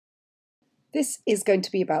This is going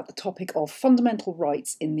to be about the topic of fundamental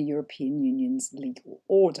rights in the European Union's legal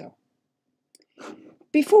order.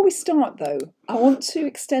 Before we start though, I want to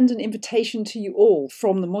extend an invitation to you all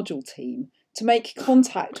from the module team to make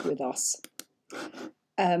contact with us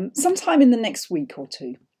sometime in the next week or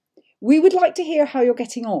two. We would like to hear how you're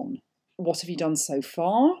getting on. What have you done so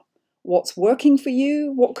far? What's working for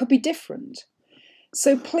you? What could be different?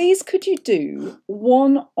 So please could you do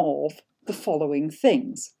one of the following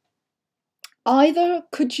things. Either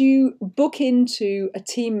could you book into a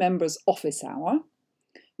team member's office hour.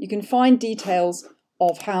 You can find details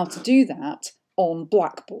of how to do that on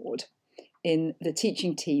Blackboard in the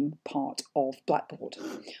teaching team part of Blackboard.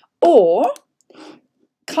 Or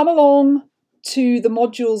come along to the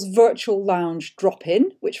module's virtual lounge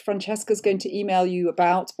drop-in, which Francesca is going to email you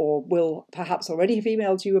about, or will perhaps already have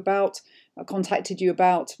emailed you about, contacted you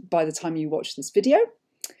about by the time you watch this video.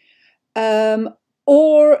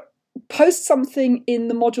 Or post something in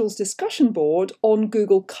the module's discussion board on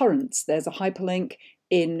Google Currents. There's a hyperlink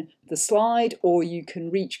in the slide, or you can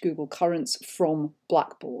reach Google Currents from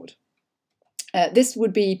Blackboard. This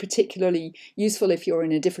would be particularly useful if you're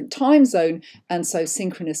in a different time zone and so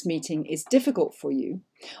synchronous meeting is difficult for you.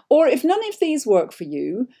 Or if none of these work for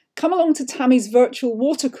you, come along to Tammy's virtual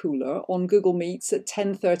water cooler on Google Meets at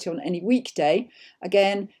 10:30 on any weekday.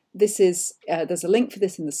 Again, there's a link for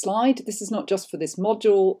this in the slide. This is not just for this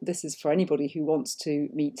module, this is for anybody who wants to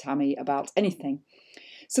meet Tammy about anything.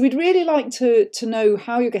 So we'd really like to know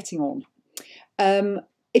how you're getting on.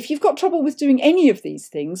 If you've got trouble with doing any of these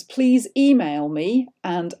things, please email me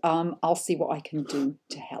and I'll see what I can do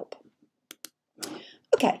to help.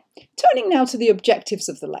 Okay, turning now to the objectives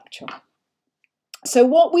of the lecture. So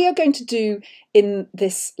what we are going to do in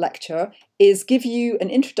this lecture is give you an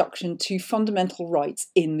introduction to fundamental rights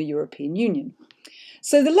in the European Union.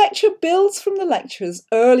 So the lecture builds from the lectures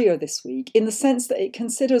earlier this week in the sense that it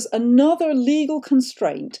considers another legal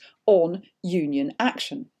constraint on union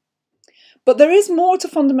action. But there is more to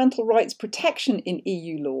fundamental rights protection in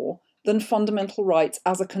EU law than fundamental rights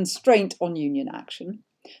as a constraint on union action.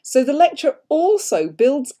 So the lecture also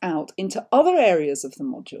builds out into other areas of the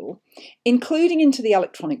module, including into the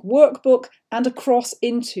electronic workbook and across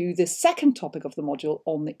into the second topic of the module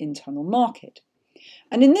on the internal market.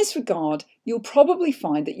 And in this regard, you'll probably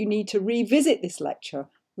find that you need to revisit this lecture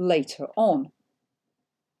later on.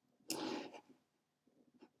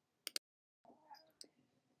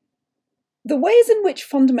 The ways in which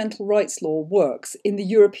fundamental rights law works in the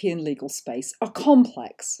European legal space are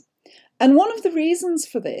complex. And one of the reasons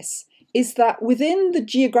for this is that within the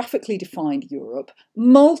geographically defined Europe,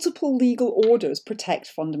 multiple legal orders protect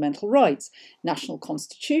fundamental rights. National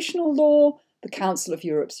constitutional law, the Council of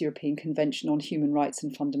Europe's European Convention on Human Rights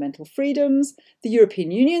and Fundamental Freedoms, the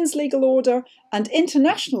European Union's legal order, and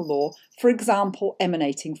international law, for example,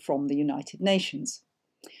 emanating from the United Nations.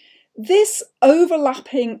 This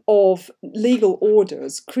overlapping of legal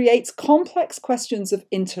orders creates complex questions of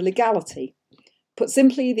interlegality. Put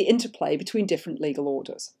simply, the interplay between different legal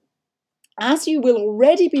orders. As you will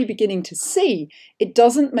already be beginning to see, it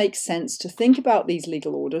doesn't make sense to think about these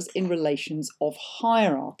legal orders in relations of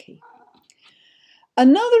hierarchy.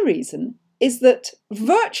 Another reason is that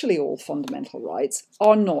virtually all fundamental rights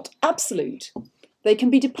are not absolute. They can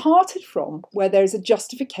be departed from where there is a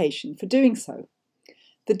justification for doing so.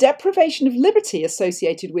 The deprivation of liberty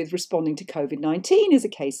associated with responding to COVID-19 is a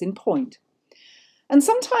case in point. And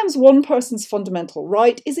sometimes one person's fundamental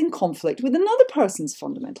right is in conflict with another person's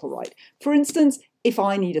fundamental right. For instance, if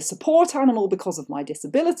I need a support animal because of my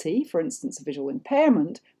disability, for instance, a visual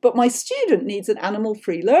impairment, but my student needs an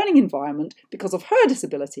animal-free learning environment because of her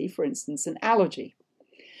disability, for instance, an allergy.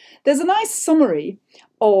 There's a nice summary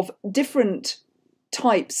of different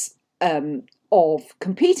types of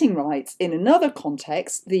competing rights in another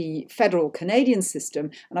context, the federal Canadian system,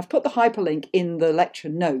 and I've put the hyperlink in the lecture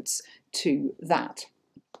notes to that.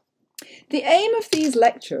 The aim of these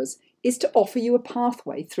lectures is to offer you a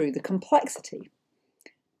pathway through the complexity.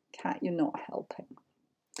 Kat, you're not helping.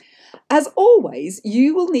 As always,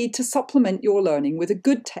 you will need to supplement your learning with a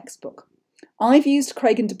good textbook. I've used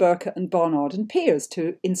Craig and de Burke and Barnard and Peers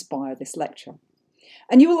to inspire this lecture.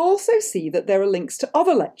 And you will also see that there are links to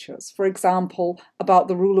other lectures, for example, about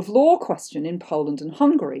the rule of law question in Poland and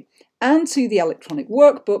Hungary, and to the electronic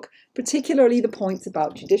workbook, particularly the points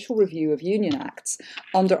about judicial review of union acts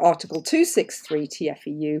under Article 263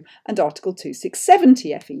 TFEU and Article 267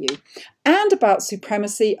 TFEU, and about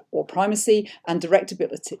supremacy or primacy and direct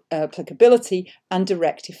applicability and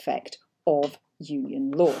direct effect of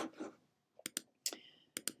union law.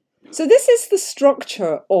 So this is the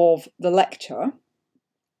structure of the lecture.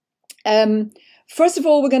 First of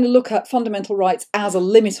all, we're going to look at fundamental rights as a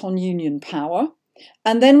limit on union power,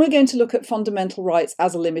 and then we're going to look at fundamental rights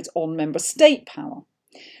as a limit on member state power.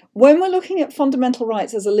 When we're looking at fundamental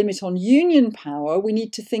rights as a limit on union power, we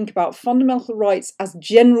need to think about fundamental rights as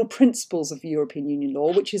general principles of European Union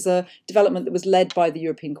law, which is a development that was led by the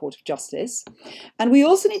European Court of Justice. And we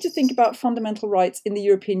also need to think about fundamental rights in the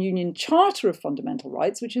European Union Charter of Fundamental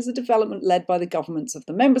Rights, which is a development led by the governments of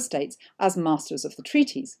the member states as masters of the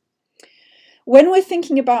treaties. When we're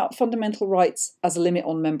thinking about fundamental rights as a limit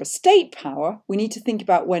on member state power, we need to think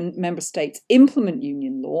about when member states implement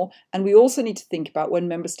union law, and we also need to think about when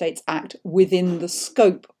member states act within the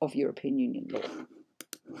scope of European Union law.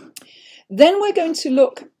 Then we're going to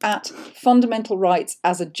look at fundamental rights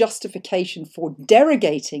as a justification for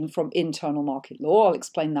derogating from internal market law. I'll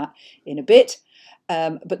explain that in a bit.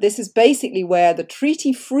 But this is basically where the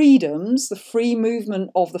treaty freedoms, the free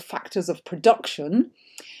movement of the factors of production,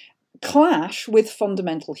 clash with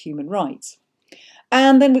fundamental human rights.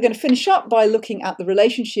 And then we're going to finish up by looking at the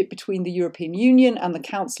relationship between the European Union and the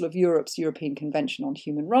Council of Europe's European Convention on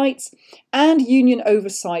Human Rights and Union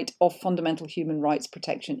oversight of fundamental human rights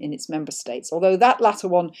protection in its member states. Although that latter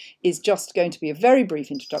one is just going to be a very brief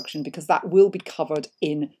introduction because that will be covered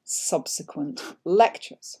in subsequent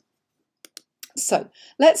lectures. So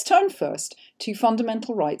let's turn first to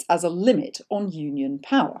fundamental rights as a limit on union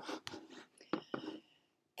power.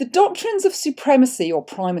 The doctrines of supremacy or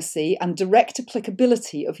primacy and direct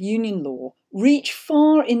applicability of union law reach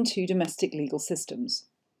far into domestic legal systems.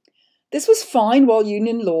 This was fine while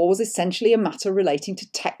union law was essentially a matter relating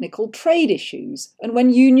to technical trade issues and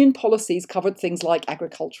when union policies covered things like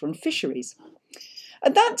agriculture and fisheries.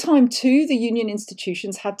 At that time too, the union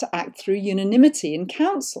institutions had to act through unanimity in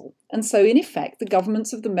council, and so in effect the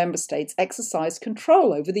governments of the member states exercised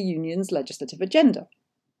control over the union's legislative agenda.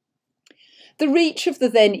 The reach of the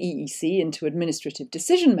then EEC into administrative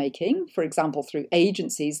decision-making, for example through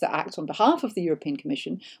agencies that act on behalf of the European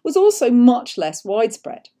Commission, was also much less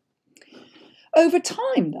widespread. Over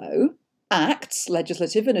time, though, acts,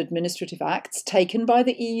 legislative and administrative acts, taken by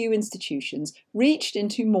the EU institutions reached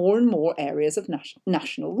into more and more areas of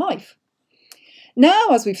national life. Now,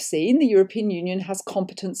 as we've seen, the European Union has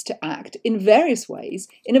competence to act in various ways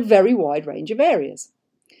in a very wide range of areas.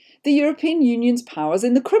 The European Union's powers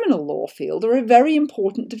in the criminal law field are a very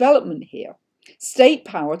important development here. State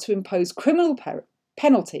power to impose criminal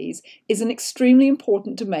penalties is an extremely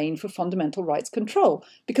important domain for fundamental rights control,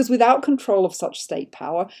 because without control of such state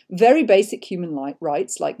power, very basic human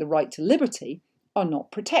rights, like the right to liberty, are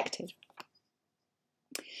not protected.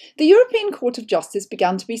 The European Court of Justice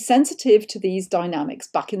began to be sensitive to these dynamics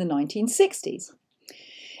back in the 1960s.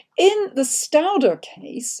 In the Stauder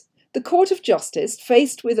case, the Court of Justice,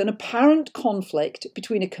 faced with an apparent conflict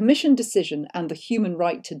between a Commission decision and the human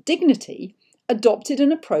right to dignity, adopted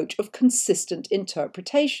an approach of consistent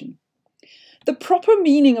interpretation. The proper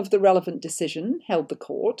meaning of the relevant decision, held the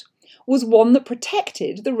Court, was one that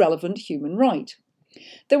protected the relevant human right.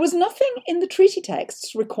 There was nothing in the treaty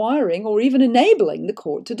texts requiring or even enabling the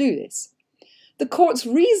Court to do this. The Court's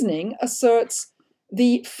reasoning asserts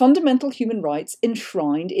the fundamental human rights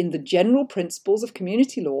enshrined in the general principles of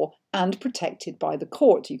community law and protected by the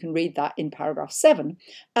court. You can read that in paragraph 7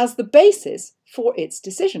 as the basis for its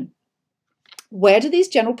decision. Where do these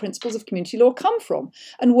general principles of community law come from?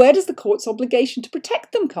 And where does the court's obligation to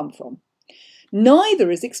protect them come from? Neither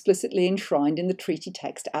is explicitly enshrined in the treaty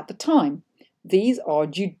text at the time. These are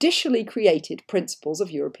judicially created principles of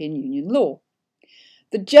European Union law.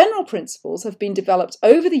 The general principles have been developed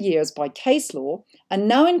over the years by case law and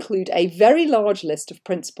now include a very large list of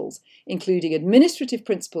principles, including administrative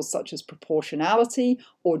principles such as proportionality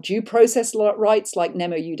or due process rights like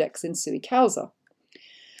nemo iudex in sui causa.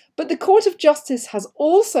 But the Court of Justice has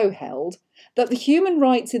also held that the human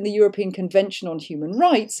rights in the European Convention on Human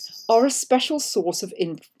Rights are a special source of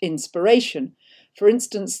inspiration. For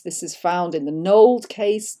instance, this is found in the Nold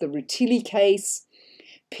case, the Rutili case,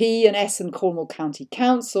 P and S and Cornwall County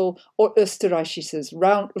Council, or Österreichisches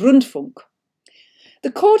Rundfunk.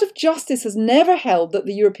 The Court of Justice has never held that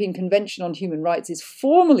the European Convention on Human Rights is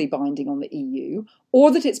formally binding on the EU,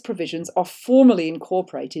 or that its provisions are formally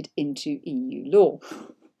incorporated into EU law.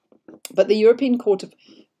 But the European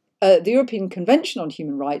Convention on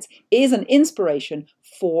Human Rights is an inspiration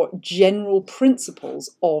for general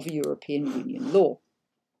principles of European Union law.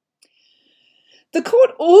 The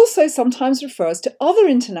Court also sometimes refers to other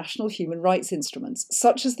international human rights instruments,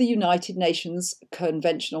 such as the United Nations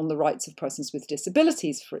Convention on the Rights of Persons with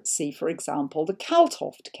Disabilities, see, for example, the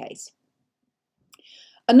Kaltoft case.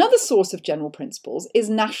 Another source of general principles is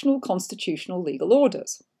national constitutional legal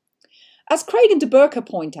orders. As Craig and de Burke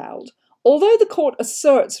point out, Although the court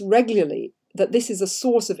asserts regularly that this is a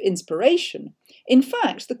source of inspiration, in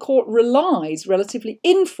fact, the court relies relatively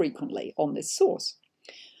infrequently on this source.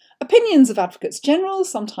 Opinions of advocates general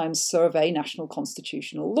sometimes survey national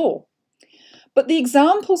constitutional law. But the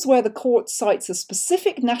examples where the court cites a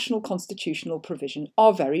specific national constitutional provision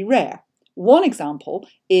are very rare. One example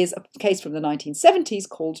is a case from the 1970s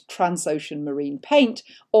called Transocean Marine Paint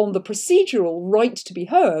on the procedural right to be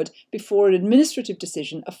heard before an administrative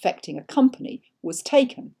decision affecting a company was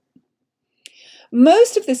taken.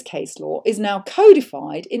 Most of this case law is now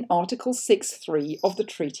codified in Article 6.3 of the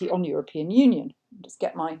Treaty on European Union. I'll just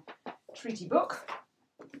get my treaty book.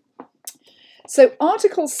 So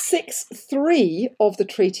Article 6.3 of the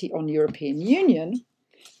Treaty on European Union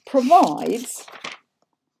provides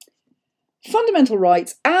fundamental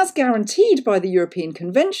rights as guaranteed by the European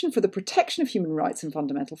Convention for the Protection of Human Rights and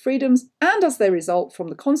Fundamental Freedoms, and as they result from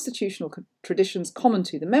the constitutional traditions common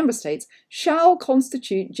to the Member States, shall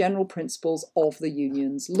constitute general principles of the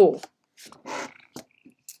Union's law.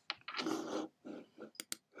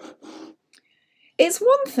 It's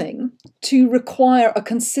one thing to require a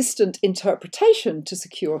consistent interpretation to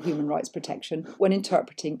secure human rights protection when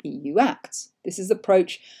interpreting EU acts. This is the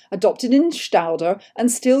approach adopted in Stauder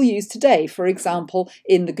and still used today, for example,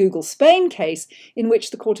 in the Google Spain case, in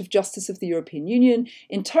which the Court of Justice of the European Union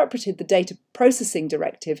interpreted the Data Processing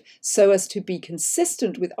Directive so as to be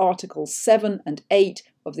consistent with Articles 7 and 8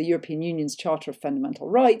 of the European Union's Charter of Fundamental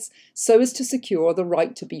Rights, so as to secure the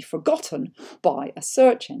right to be forgotten by a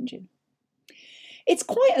search engine. It's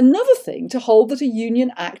quite another thing to hold that a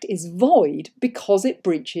Union Act is void because it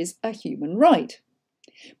breaches a human right.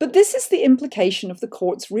 But this is the implication of the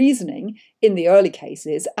court's reasoning in the early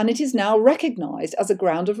cases, and it is now recognised as a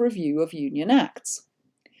ground of review of Union Acts.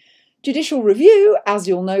 Judicial review, as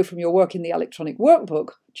you'll know from your work in the electronic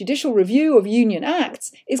workbook, judicial review of Union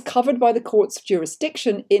Acts is covered by the court's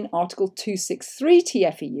jurisdiction in Article 263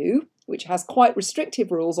 TFEU, which has quite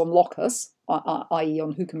restrictive rules on locus, i.e.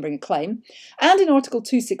 on who can bring a claim, and in Article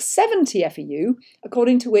 267 TFEU,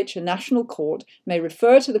 according to which a national court may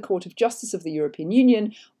refer to the Court of Justice of the European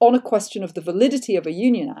Union on a question of the validity of a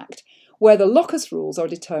Union Act, where the locus rules are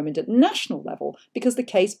determined at national level because the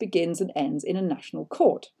case begins and ends in a national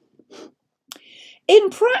court. In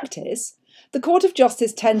practice, the Court of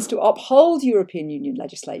Justice tends to uphold European Union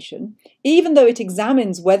legislation, even though it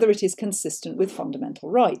examines whether it is consistent with fundamental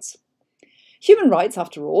rights. Human rights,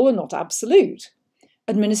 after all, are not absolute.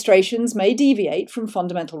 Administrations may deviate from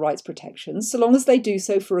fundamental rights protections so long as they do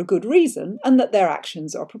so for a good reason and that their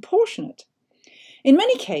actions are proportionate. In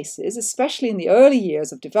many cases, especially in the early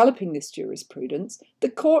years of developing this jurisprudence,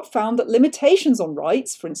 the court found that limitations on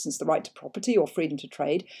rights, for instance the right to property or freedom to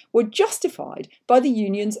trade, were justified by the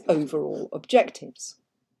Union's overall objectives.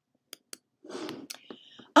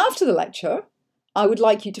 After the lecture, I would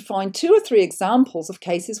like you to find 2 or 3 examples of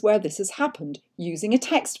cases where this has happened using a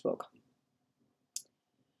textbook.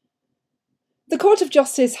 The Court of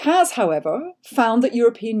Justice has, however, found that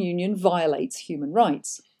European Union violates human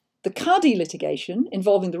rights. The Cadi litigation,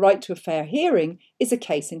 involving the right to a fair hearing, is a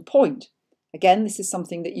case in point. Again, this is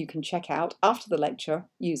something that you can check out after the lecture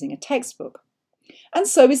using a textbook. And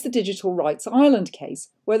so is the Digital Rights Ireland case,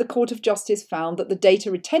 where the Court of Justice found that the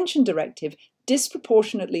Data Retention Directive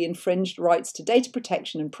disproportionately infringed rights to data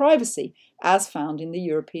protection and privacy, as found in the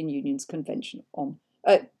European Union's Convention on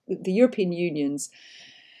the European Union's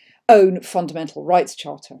own Fundamental Rights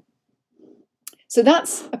Charter. So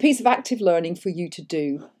that's a piece of active learning for you to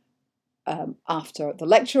do after the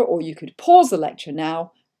lecture, or you could pause the lecture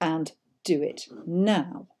now and do it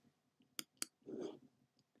now.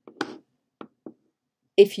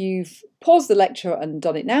 If you've paused the lecture and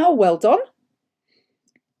done it now, well done.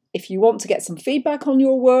 If you want to get some feedback on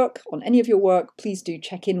your work, on any of your work, please do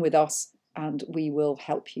check in with us and we will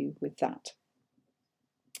help you with that.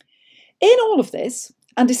 In all of this,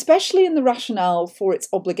 and especially in the rationale for its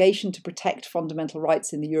obligation to protect fundamental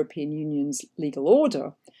rights in the European Union's legal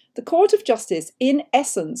order, the Court of Justice, in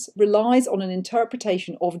essence, relies on an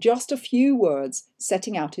interpretation of just a few words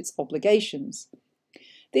setting out its obligations.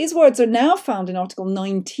 These words are now found in Article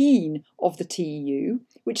 19 of the TEU,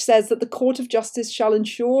 which says that the Court of Justice shall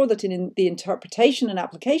ensure that in the interpretation and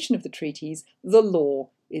application of the treaties, the law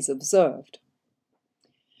is observed.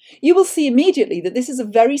 You will see immediately that this is a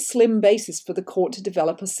very slim basis for the court to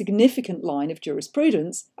develop a significant line of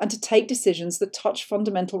jurisprudence and to take decisions that touch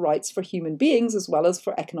fundamental rights for human beings as well as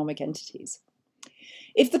for economic entities.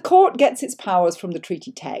 If the court gets its powers from the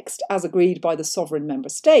treaty text, as agreed by the sovereign member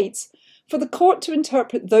states, for the court to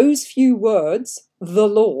interpret those few words, the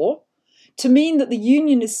law, to mean that the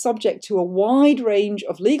Union is subject to a wide range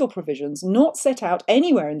of legal provisions not set out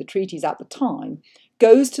anywhere in the treaties at the time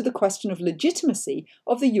goes to the question of legitimacy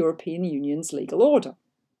of the European Union's legal order.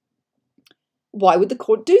 Why would the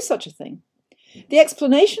court do such a thing? The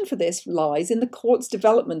explanation for this lies in the court's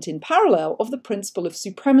development in parallel of the principle of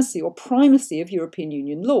supremacy or primacy of European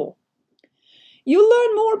Union law. You'll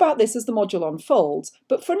learn more about this as the module unfolds,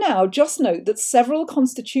 but for now just note that several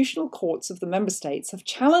constitutional courts of the member states have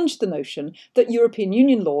challenged the notion that European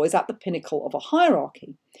Union law is at the pinnacle of a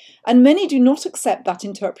hierarchy, and many do not accept that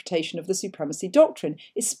interpretation of the supremacy doctrine,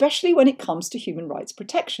 especially when it comes to human rights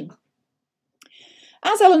protection.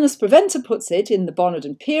 As Eleanor Spreventa puts it in the Barnard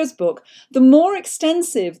and Peers book, the more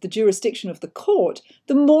extensive the jurisdiction of the court,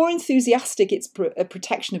 the more enthusiastic its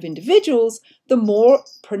protection of individuals, the more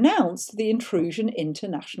pronounced the intrusion into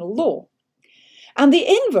national law. And the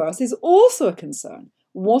inverse is also a concern.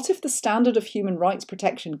 What if the standard of human rights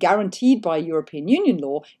protection guaranteed by European Union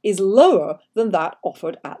law is lower than that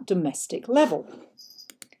offered at domestic level?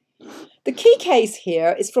 The key case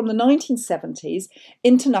here is from the 1970s,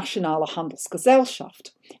 Internationale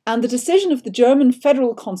Handelsgesellschaft, and the decision of the German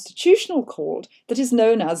Federal Constitutional Court that is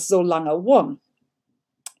known as Solange 1.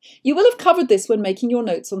 You will have covered this when making your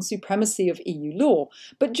notes on supremacy of EU law,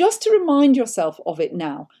 but just to remind yourself of it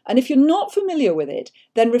now, and if you're not familiar with it,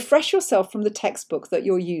 then refresh yourself from the textbook that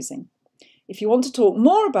you're using. If you want to talk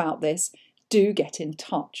more about this, do get in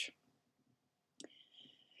touch.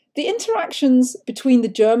 The interactions between the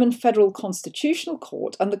German Federal Constitutional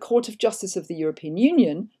Court and the Court of Justice of the European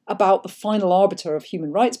Union about the final arbiter of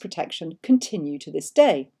human rights protection continue to this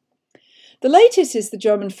day. The latest is the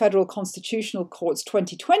German Federal Constitutional Court's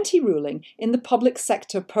 2020 ruling in the Public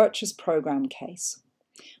Sector Purchase Programme case.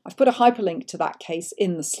 I've put a hyperlink to that case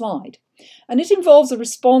in the slide, and it involves a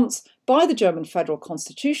response by the German Federal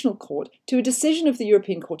Constitutional Court to a decision of the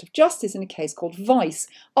European Court of Justice in a case called Weiss,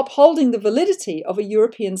 upholding the validity of a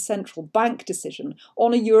European Central Bank decision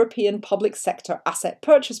on a European public sector asset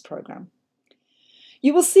purchase programme.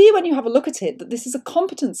 You will see when you have a look at it that this is a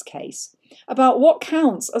competence case about what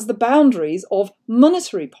counts as the boundaries of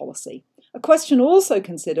monetary policy, a question also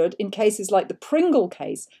considered in cases like the Pringle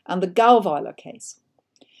case and the Gauweiler case.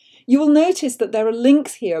 You will notice that there are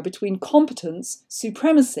links here between competence,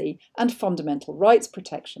 supremacy, and fundamental rights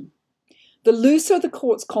protection. The looser the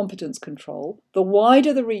court's competence control, the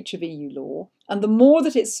wider the reach of EU law, and the more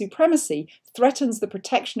that its supremacy threatens the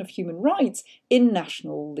protection of human rights in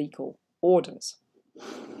national legal orders.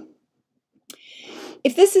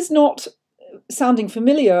 If this is not sounding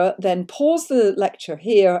familiar, then pause the lecture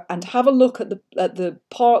here and have a look at the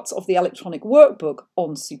parts of the electronic workbook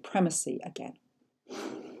on supremacy again.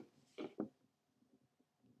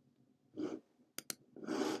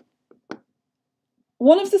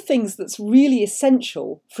 One of the things that's really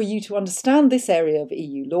essential for you to understand this area of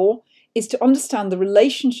EU law is to understand the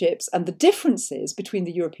relationships and the differences between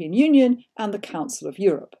the European Union and the Council of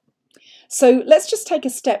Europe. So let's just take a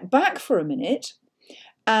step back for a minute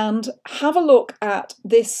and have a look at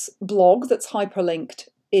this blog that's hyperlinked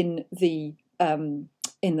in the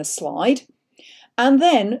slide, and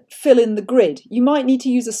then fill in the grid. You might need to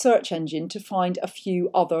use a search engine to find a few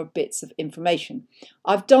other bits of information.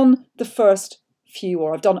 I've done the first few,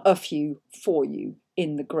 or I've done a few for you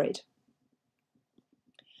in the grid.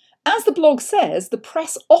 As the blog says, the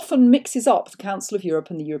press often mixes up the Council of Europe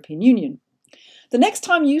and the European Union. The next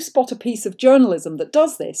time you spot a piece of journalism that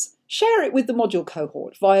does this, share it with the module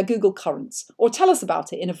cohort via Google Currents, or tell us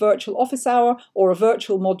about it in a virtual office hour or a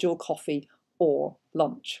virtual module coffee or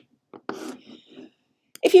lunch.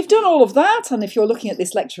 If you've done all of that, and if you're looking at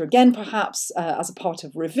this lecture again, perhaps as a part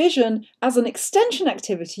of revision, as an extension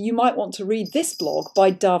activity, you might want to read this blog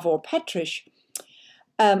by Davor Petric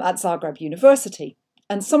at Zagreb University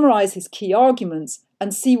and summarise his key arguments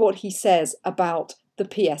and see what he says about the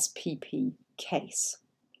PSPP case.